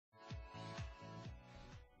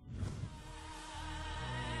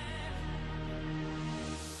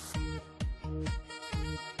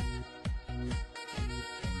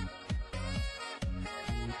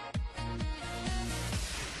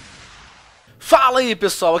Fala aí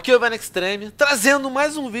pessoal, aqui é o VenomExtreme, trazendo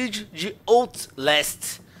mais um vídeo de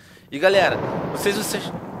Outlast. E galera, não sei se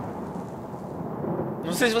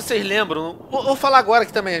vocês lembram, vou falar agora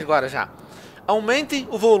aqui também, agora já. Aumentem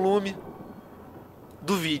o volume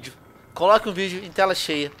do vídeo, coloque um vídeo em tela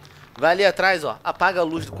cheia. Vai ali atrás, ó, apaga a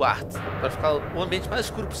luz do quarto, para ficar o ambiente mais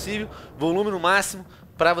escuro possível, volume no máximo,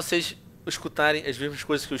 para vocês escutarem as mesmas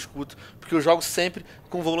coisas que eu escuto, porque eu jogo sempre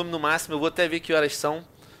com volume no máximo. Eu vou até ver que horas são.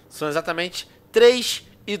 São exatamente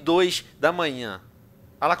 3h02 da manhã.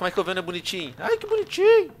 Olha lá como é que eu vendo, é bonitinho. Ai, que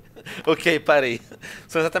bonitinho. Ok, parei.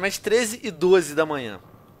 São exatamente 13h12 da manhã.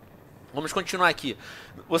 Vamos continuar aqui.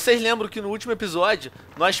 Vocês lembram que no último episódio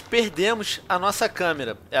nós perdemos a nossa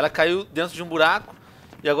câmera. Ela caiu dentro de um buraco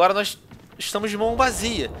e agora nós estamos de mão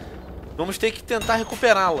vazia. Vamos ter que tentar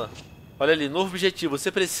recuperá-la. Olha ali, novo objetivo. Você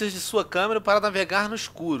precisa de sua câmera para navegar no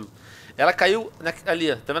escuro. Ela caiu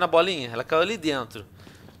ali, tá vendo a bolinha? Ela caiu ali dentro.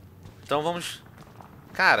 Então vamos...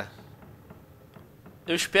 Cara,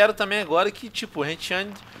 eu espero também agora que, tipo, a gente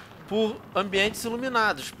ande por ambientes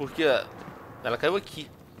iluminados, porque ela caiu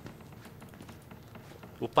aqui.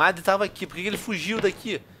 O padre estava aqui, por que ele fugiu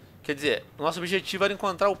daqui? Quer dizer, o nosso objetivo era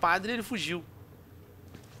encontrar o padre e ele fugiu.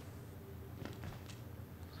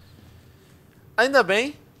 Ainda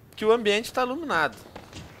bem que o ambiente está iluminado,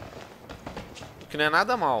 o que não é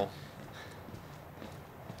nada mal.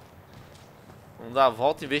 Vamos dar a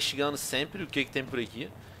volta investigando sempre o que tem por aqui.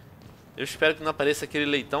 Eu espero que não apareça aquele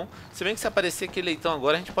leitão. Se bem que se aparecer aquele leitão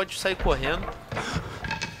agora, a gente pode sair correndo.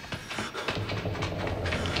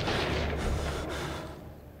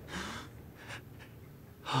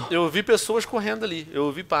 Eu ouvi pessoas correndo ali. Eu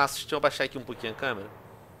ouvi passos. Deixa eu abaixar aqui um pouquinho a câmera,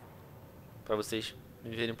 para vocês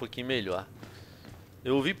me verem um pouquinho melhor.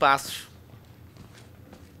 Eu ouvi passos.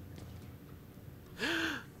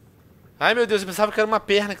 Ai meu Deus, eu pensava que era uma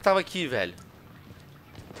perna que estava aqui, velho.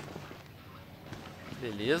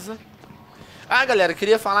 Beleza. Ah, galera, eu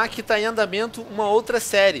queria falar que está em andamento uma outra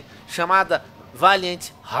série chamada Valiant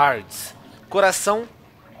Hearts, Coração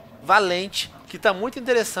Valente, que está muito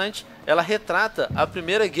interessante. Ela retrata a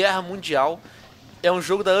Primeira Guerra Mundial. É um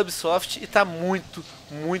jogo da Ubisoft e está muito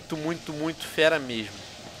fera mesmo.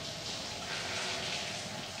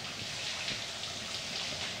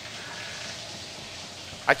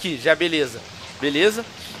 Aqui, já beleza. Beleza,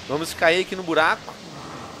 vamos cair aqui no buraco.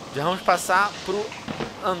 Já vamos passar pro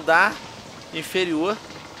andar inferior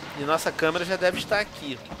e nossa câmera já deve estar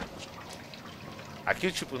aqui.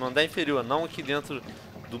 Aqui, tipo, no andar inferior, não aqui dentro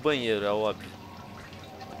do banheiro, é óbvio.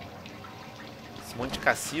 Esse monte de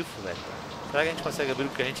cacifo, velho. Será que a gente consegue abrir o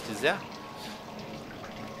que a gente quiser?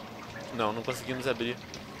 Não, não conseguimos abrir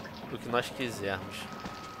o que nós quisermos.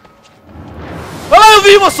 Olha lá, eu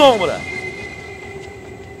vi uma sombra!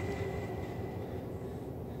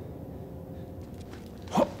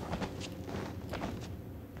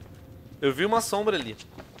 Eu vi uma sombra ali.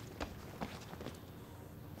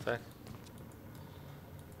 Certo.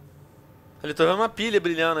 Ali, tô vendo uma pilha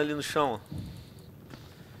brilhando ali no chão.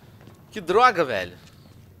 Que droga, velho.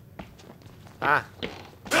 Ah.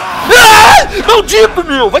 Ah! Maldito,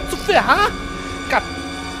 meu! Vai te ferrar!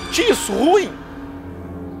 Catiço ruim!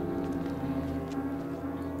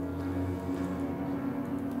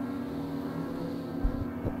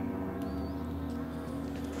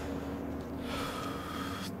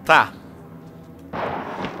 Tá.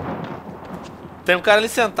 Tem um cara ali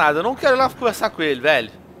sentado. Eu não quero ir lá conversar com ele,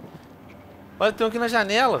 velho. Olha, tem um aqui na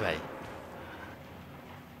janela, velho.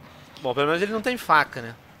 Bom, pelo menos ele não tem faca,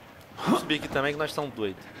 né? Vamos subir aqui também que nós estamos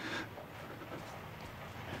doidos.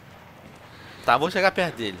 Tá, vou chegar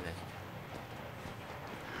perto dele, velho.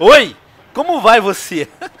 Oi! Como vai você?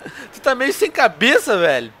 Tu tá meio sem cabeça,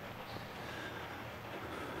 velho.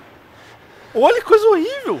 Olha que coisa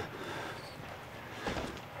horrível.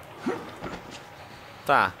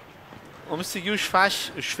 Tá. Vamos seguir os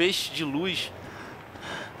feixes de luz.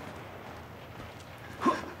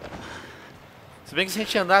 Se bem que se a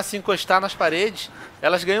gente andar assim, encostar nas paredes,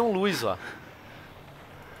 elas ganham luz, ó.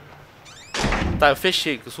 Tá, eu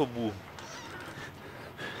fechei, que eu sou burro.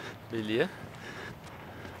 Beleza.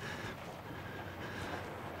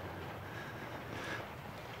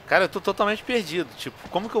 Cara, eu tô totalmente perdido. Tipo,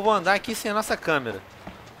 como que eu vou andar aqui sem a nossa câmera?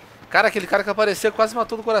 Cara, aquele cara que apareceu quase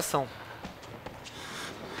matou do coração.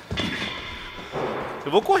 Eu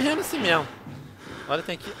vou correndo assim mesmo. Olha,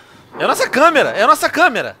 tem aqui. É a nossa câmera! É a nossa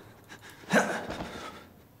câmera!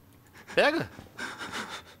 Pega!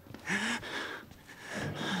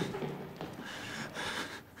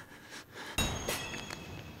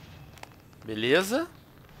 Beleza.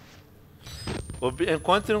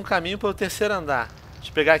 Encontre um caminho para o terceiro andar. Deixa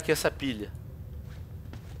eu pegar aqui essa pilha.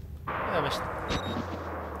 É, mas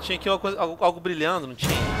Tinha aqui uma coisa, algo brilhando, não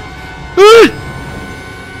tinha? Ai!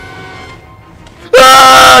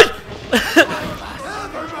 Ai!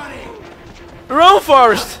 Run,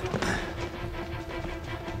 Forrest!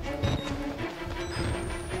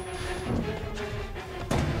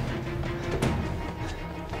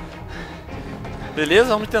 Beleza,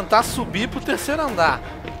 vamos tentar subir pro terceiro andar.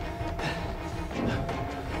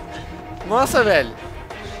 Nossa, velho.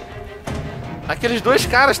 Aqueles dois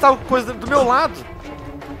caras estavam com coisa do meu lado.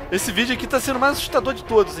 Esse vídeo aqui tá sendo o mais assustador de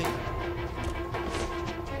todos, hein?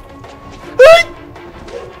 Ai!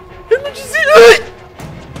 Eu não dizia... Ai!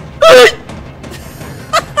 Ai!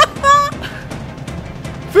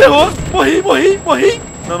 Ferrou! Morri!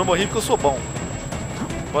 Não, não morri porque eu sou bom.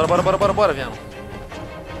 Bora, Venom.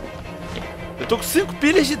 Eu tô com 5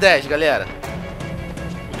 pilhas de 10, galera.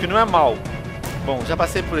 O que não é mal. Bom, já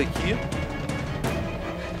passei por aqui.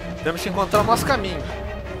 Temos que encontrar o nosso caminho.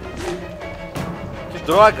 Que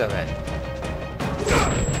droga, velho.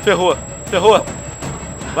 Ferrou.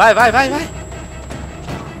 Vai.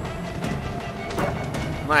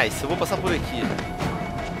 Nice, eu vou passar por aqui.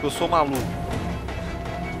 Porque eu sou maluco.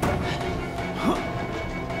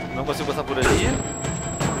 Não consigo passar por ali.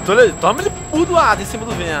 Toma ele burdoado em cima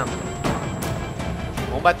do Venom.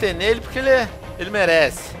 Vamos bater nele porque ele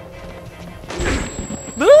merece.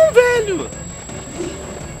 Não, velho!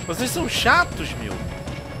 Vocês são chatos, meu.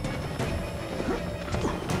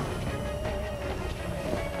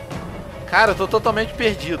 Cara, eu tô totalmente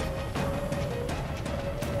perdido.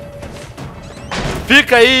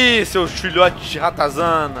 Fica aí, seus filhotes de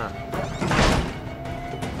ratazana.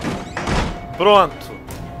 Pronto.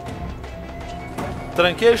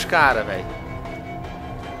 Tranquei os caras, velho.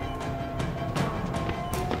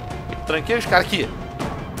 Tranquei os caras aqui.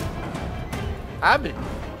 Abre.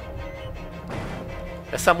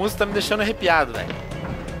 Essa música tá me deixando arrepiado, velho.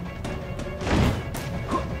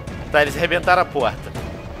 Tá, eles arrebentaram a porta.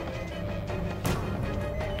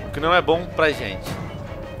 O que não é bom pra gente.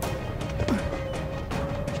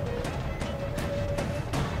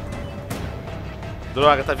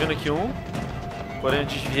 Droga, tá vindo aqui um. Porém eu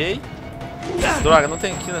desviei. Droga, não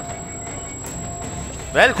tem aqui, né?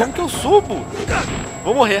 Velho, como que eu subo?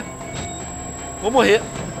 Vou morrer.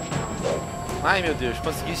 Ai, meu Deus,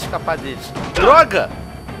 consegui escapar deles. Droga!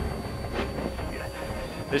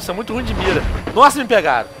 Eles são muito ruins de mira. Nossa, me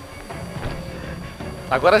pegaram.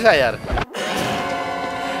 Agora já era.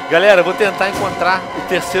 Galera, eu vou tentar encontrar o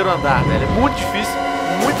terceiro andar, velho. É muito difícil.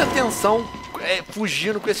 Muita tensão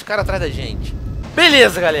fugindo com esse cara atrás da gente.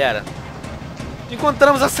 Beleza, galera.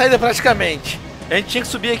 Encontramos a saída praticamente. A gente tinha que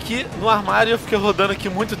subir aqui no armário e eu fiquei rodando aqui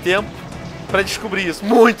muito tempo pra descobrir isso.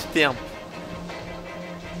 Muito tempo.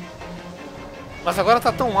 Mas agora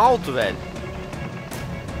tá tão alto, velho.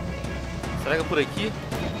 Será que é por aqui?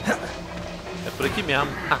 É por aqui mesmo.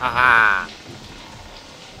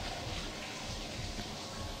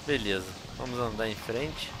 Beleza. Vamos andar em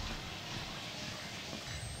frente.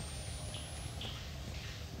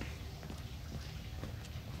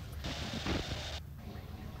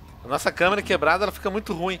 A nossa câmera quebrada, ela fica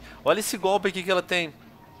muito ruim. Olha esse golpe aqui que ela tem.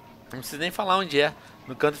 Não precisa nem falar onde é.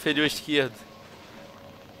 No canto inferior esquerdo.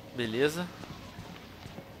 Beleza.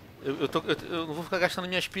 Eu não vou ficar gastando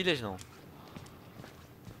minhas pilhas, não.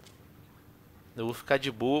 Eu vou ficar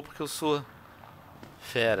de boa porque eu sou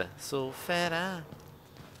fera. Sou fera.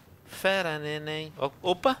 Fera, neném.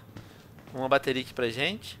 Opa! Uma bateria aqui pra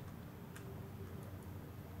gente.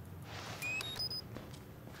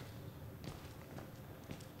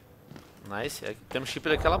 Nice. Temos que ir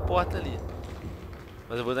por aquela porta ali.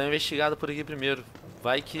 Mas eu vou dar uma investigada por aqui primeiro.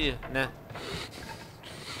 Vai que, né?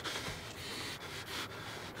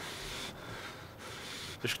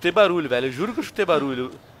 Eu escutei barulho, velho. Eu juro que eu escutei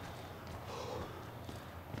barulho.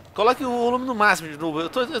 Coloque o volume no máximo de novo. Eu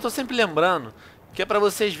tô sempre lembrando que é pra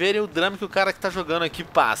vocês verem o drama que o cara que tá jogando aqui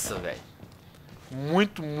passa, velho.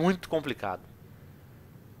 Muito, muito complicado.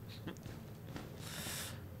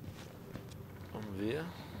 Vamos ver.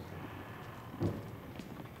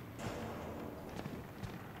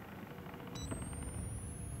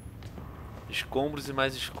 Escombros e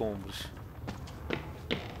mais escombros.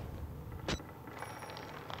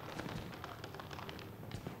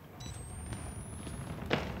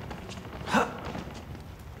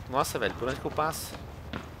 Nossa, velho, por onde que eu passo?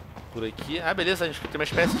 Por aqui. Ah, beleza, a gente tem uma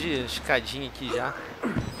espécie de escadinha aqui já.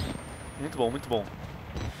 Muito bom, muito bom.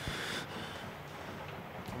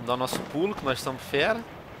 Vamos dar o nosso pulo, que nós estamos fera.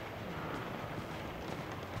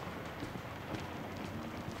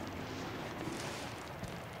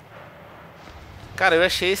 Cara, eu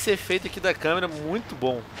achei esse efeito aqui da câmera muito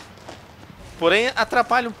bom. Porém,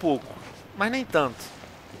 atrapalha um pouco. Mas nem tanto.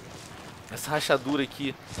 essa rachadura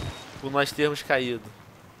aqui por nós termos caído.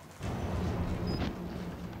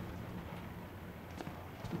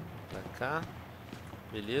 Pra cá.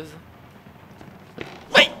 Beleza.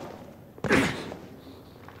 Vai!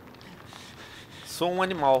 Sou um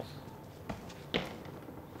animal.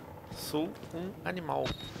 Sou um animal.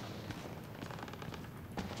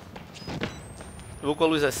 Eu vou com a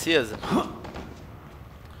luz acesa,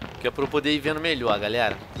 que é pra eu poder ir vendo melhor,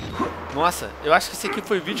 galera. Nossa, eu acho que esse aqui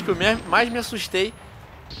foi o vídeo que eu mais me assustei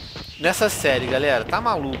nessa série, galera. Tá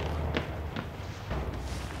maluco.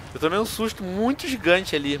 Eu tomei um susto muito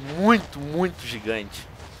gigante ali. Muito, muito gigante.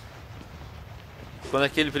 Quando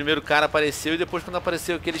aquele primeiro cara apareceu e depois quando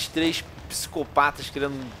apareceu aqueles 3 psicopatas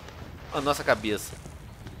querendo a nossa cabeça.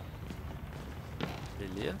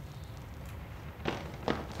 Beleza.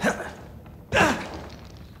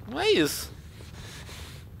 Não é isso.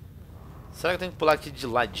 Será que eu tenho que pular aqui de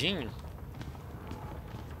ladinho?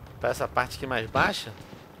 Pra essa parte aqui mais baixa?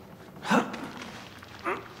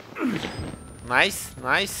 Nice,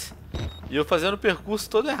 nice. E eu fazendo o percurso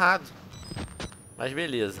todo errado. Mas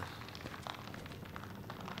beleza.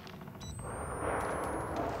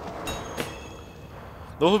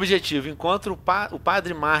 Novo objetivo. Encontro o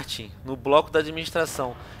Padre Martin no bloco da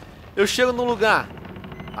administração. Eu chego num lugar.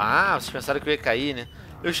 Ah, vocês pensaram que eu ia cair, né?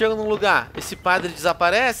 Eu chego num lugar. Esse padre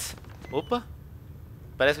desaparece. Opa.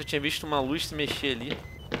 Parece que eu tinha visto uma luz se mexer ali.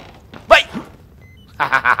 Vai!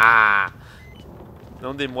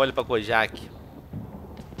 Não dei mole pra Kojak.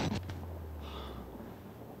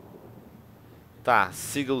 Tá,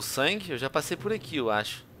 siga o sangue. Eu já passei por aqui, eu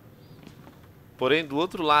acho. Porém, do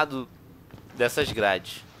outro lado dessas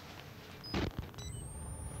grades.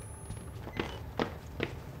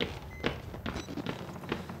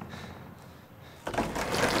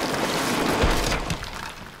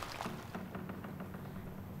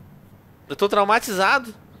 Eu tô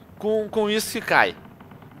traumatizado com isso que cai.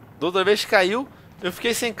 Da outra vez que caiu, eu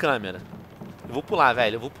fiquei sem câmera. Eu vou pular,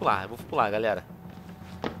 velho. Eu vou pular, galera.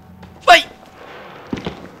 Vai!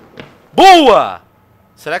 Boa!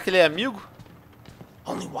 Será que ele é amigo?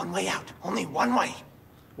 Only one way out. Only one way.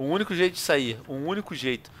 O único jeito de sair. O único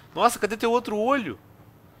jeito. Nossa, cadê teu outro olho?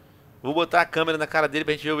 Vou botar a câmera na cara dele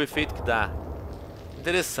pra gente ver o efeito que dá.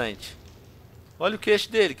 Interessante. Olha o queixo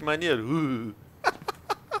dele, que maneiro.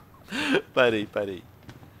 Parei.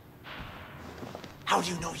 How do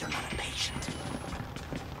you know you're not a patient?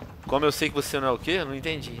 Como eu sei que você não é o quê? Não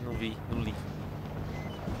entendi, não vi, não li.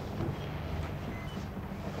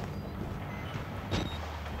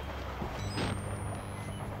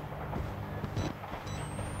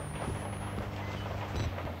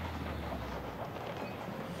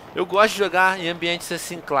 Eu gosto de jogar em ambientes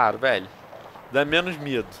assim, claro, velho. Dá menos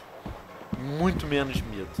medo. Muito menos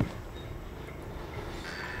medo.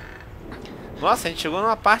 Nossa, a gente chegou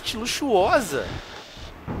numa parte luxuosa.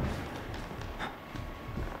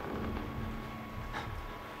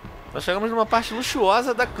 Nós chegamos numa parte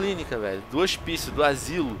luxuosa da clínica, velho. Do hospício, do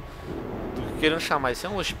asilo. Do que querendo chamar. Isso é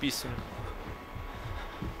um hospício, né?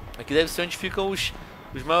 Aqui deve ser onde ficam os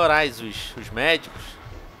maiorais, os médicos.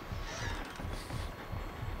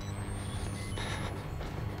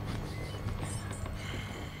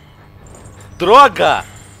 Droga!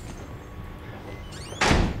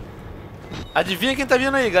 Adivinha quem tá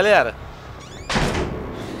vindo aí, galera?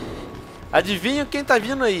 Adivinha quem tá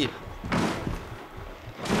vindo aí?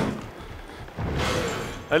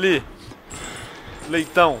 Ali.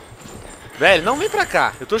 Leitão. Velho, não vem pra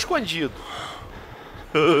cá. Eu tô escondido.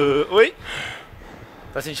 Oi?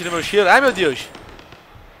 Tá sentindo meu cheiro? Ai, meu Deus.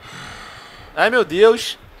 Ai, meu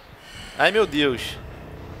Deus. Ai, meu Deus.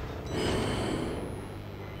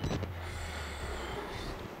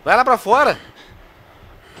 Vai lá pra fora.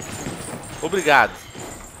 Obrigado.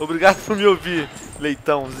 Obrigado por me ouvir,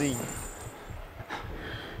 leitãozinho.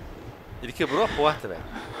 Ele quebrou a porta, velho.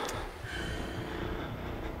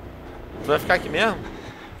 Tu vai ficar aqui mesmo?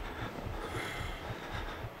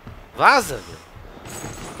 Vaza, velho.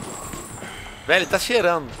 Velho, ele tá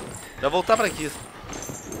cheirando. Vai voltar pra aqui.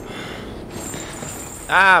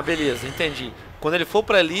 Ah, beleza, entendi. Quando ele for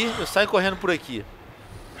pra ali, eu saio correndo por aqui.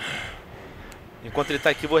 Enquanto ele tá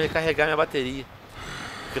aqui, eu vou recarregar minha bateria.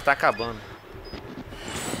 Porque tá acabando.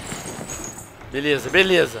 Beleza,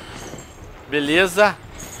 beleza. Beleza.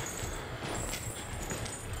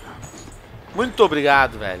 Muito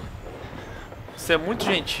obrigado, velho. Você é muito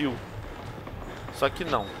gentil. Só que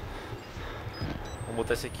não. Vamos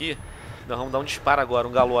botar esse aqui. Nós vamos dar um disparo agora,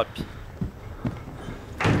 um galope.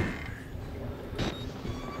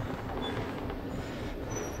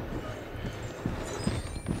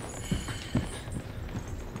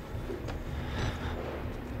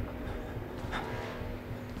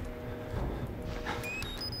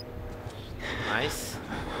 Nice.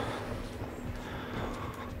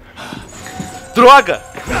 Droga!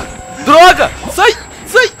 Droga! Sai!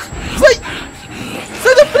 Sai! Sai!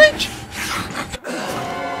 Sai da frente!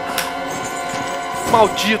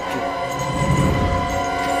 Maldito!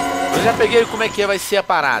 Eu já peguei como é que vai ser a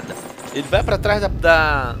parada. Ele vai pra trás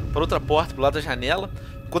pra outra porta, pro lado da janela.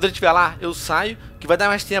 Quando ele estiver lá, eu saio, que vai dar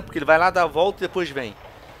mais tempo, porque ele vai lá dar a volta e depois vem.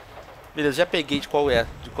 Beleza, já peguei de qual é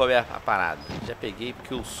a parada. Já peguei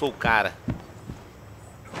porque eu sou o cara.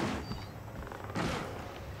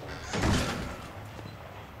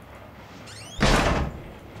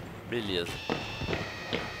 Beleza.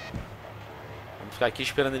 Vamos ficar aqui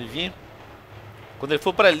esperando ele vir. Quando ele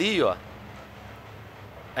for pra ali, ó,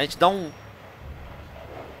 a gente dá um...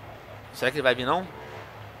 Será que ele vai vir, não?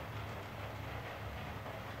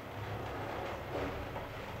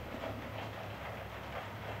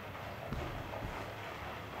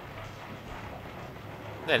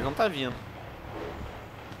 É, ele não tá vindo.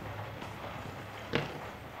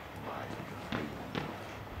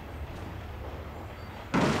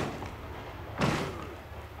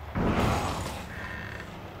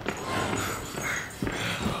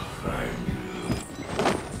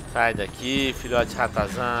 Sai daqui, filhote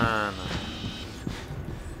ratazana.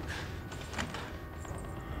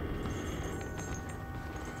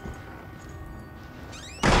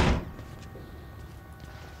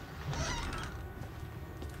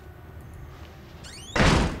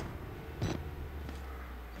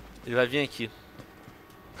 Ele vai vir aqui.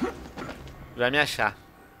 Ele vai me achar.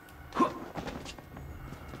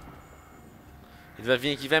 Ele vai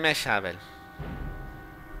vir aqui e vai me achar, velho.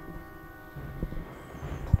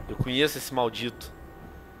 Eu conheço esse maldito.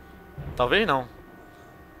 Talvez não.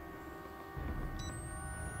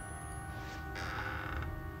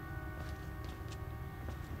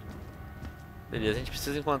 Beleza, a gente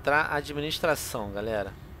precisa encontrar a administração,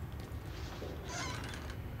 galera.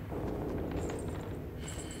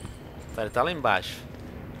 Tá, ele tá lá embaixo.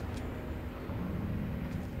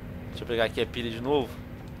 Deixa eu pegar aqui a pilha de novo.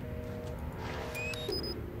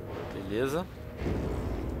 Beleza.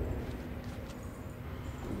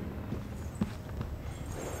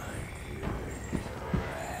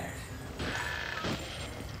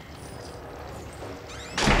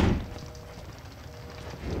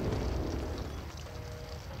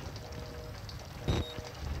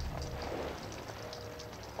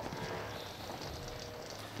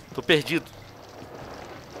 Tô perdido.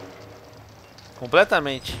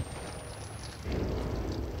 Completamente.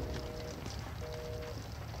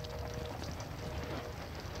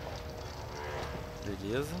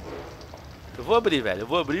 Beleza. Eu vou abrir, velho. Eu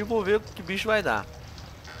vou abrir e vou ver o que bicho vai dar.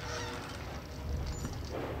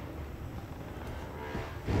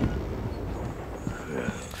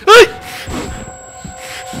 Ai!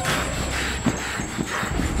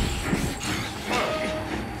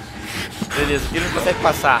 Beleza, aqui ele não consegue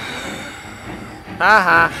passar.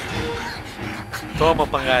 Aham. Toma,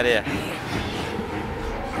 pangaré.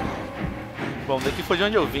 Bom, daqui foi de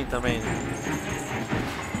onde eu vim também, né?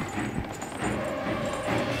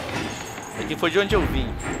 Daqui foi de onde eu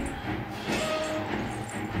vim.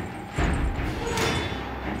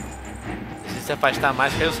 Se afastar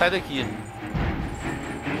mais, que aí eu saio daqui.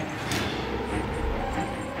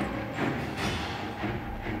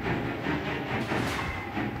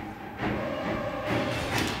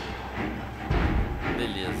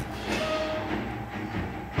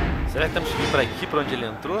 Será que temos que vir pra aqui, pra onde ele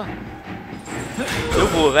entrou? Eu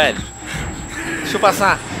vou, velho. Deixa eu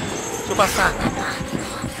passar. Deixa eu passar.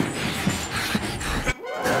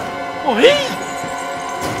 Morri!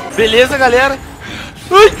 Beleza, galera.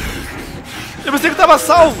 Ui! Eu pensei que eu tava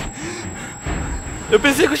salvo. Eu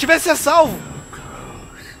pensei que eu estivesse a salvo.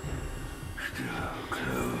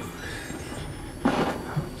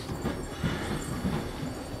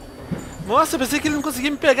 Nossa, eu pensei que ele não conseguia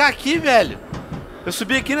me pegar aqui, velho. Eu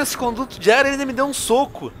subi aqui nesse conduto de ar e ele ainda me deu um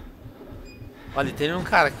soco. Olha, tem um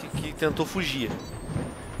cara que tentou fugir.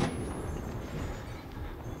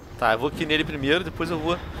 Tá, eu vou aqui nele primeiro, depois eu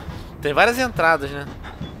vou... Tem várias entradas, né?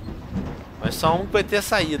 Mas só um que vai ter a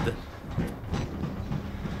saída.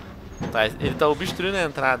 Tá, ele tá obstruindo a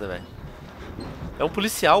entrada, velho. É um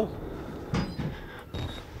policial.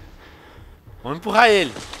 Vamos empurrar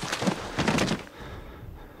ele.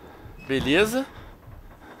 Beleza.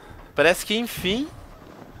 Parece que enfim,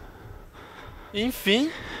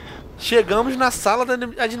 chegamos na sala da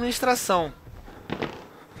administração.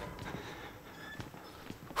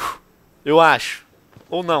 Eu acho.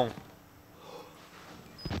 Ou não.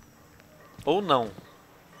 Ou não.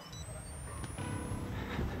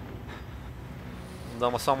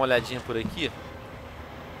 Vamos dar só uma olhadinha por aqui.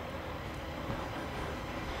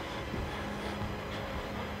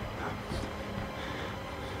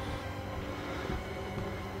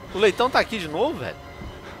 O leitão tá aqui de novo, velho?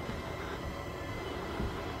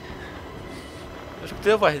 Eu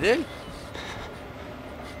escutei a voz dele?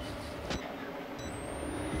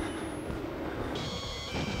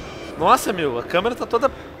 Nossa, meu, a câmera tá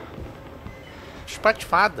toda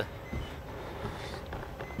espatifada.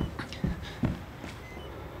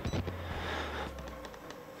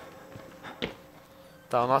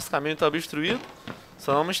 Tá, o nosso caminho tá obstruído.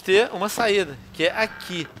 Só vamos ter uma saída, que é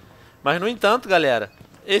aqui. Mas, no entanto, galera,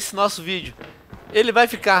 esse nosso vídeo, ele vai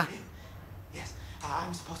ficar... Yes,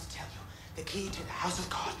 I'm supposed to tell you. The key to the house of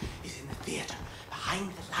God is in the theater,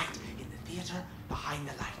 behind the light. In the theater, behind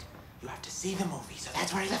the light. You have to see the movie, so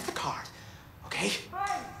that's where I left the card. Okay?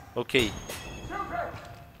 Ok.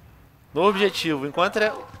 No objetivo,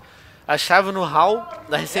 encontre a chave no hall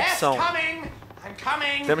da recepção. Yes, coming! I'm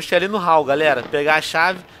coming! Temos que ir ali no hall, galera, pegar a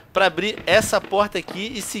chave para abrir essa porta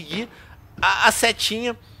aqui e seguir a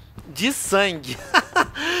setinha de sangue.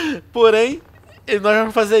 Porém, nós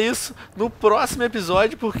vamos fazer isso no próximo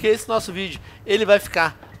episódio, porque esse nosso vídeo ele vai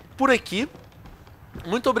ficar por aqui.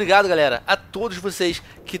 Muito obrigado, galera, a todos vocês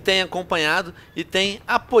que têm acompanhado e têm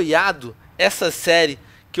apoiado essa série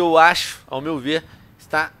que eu acho, ao meu ver,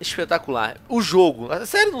 está espetacular. O jogo, a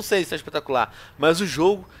série não sei se está espetacular, mas o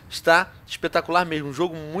jogo está espetacular mesmo. Um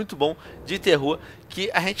jogo muito bom de terror que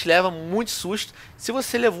a gente leva muito susto. Se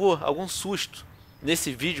você levou algum susto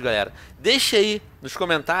nesse vídeo, galera, deixa aí nos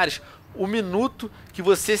comentários o minuto que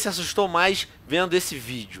você se assustou mais vendo esse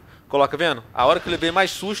vídeo. Coloca, vendo? A hora que eu levei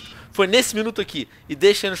mais susto foi nesse minuto aqui. E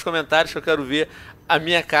deixa aí nos comentários que eu quero ver a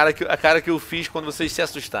minha cara, a cara que eu fiz quando vocês se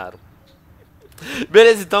assustaram.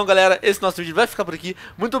 Beleza, então, galera, esse nosso vídeo vai ficar por aqui.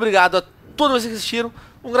 Muito obrigado a todos vocês que assistiram.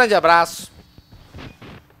 Um grande abraço.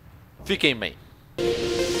 Fiquem bem.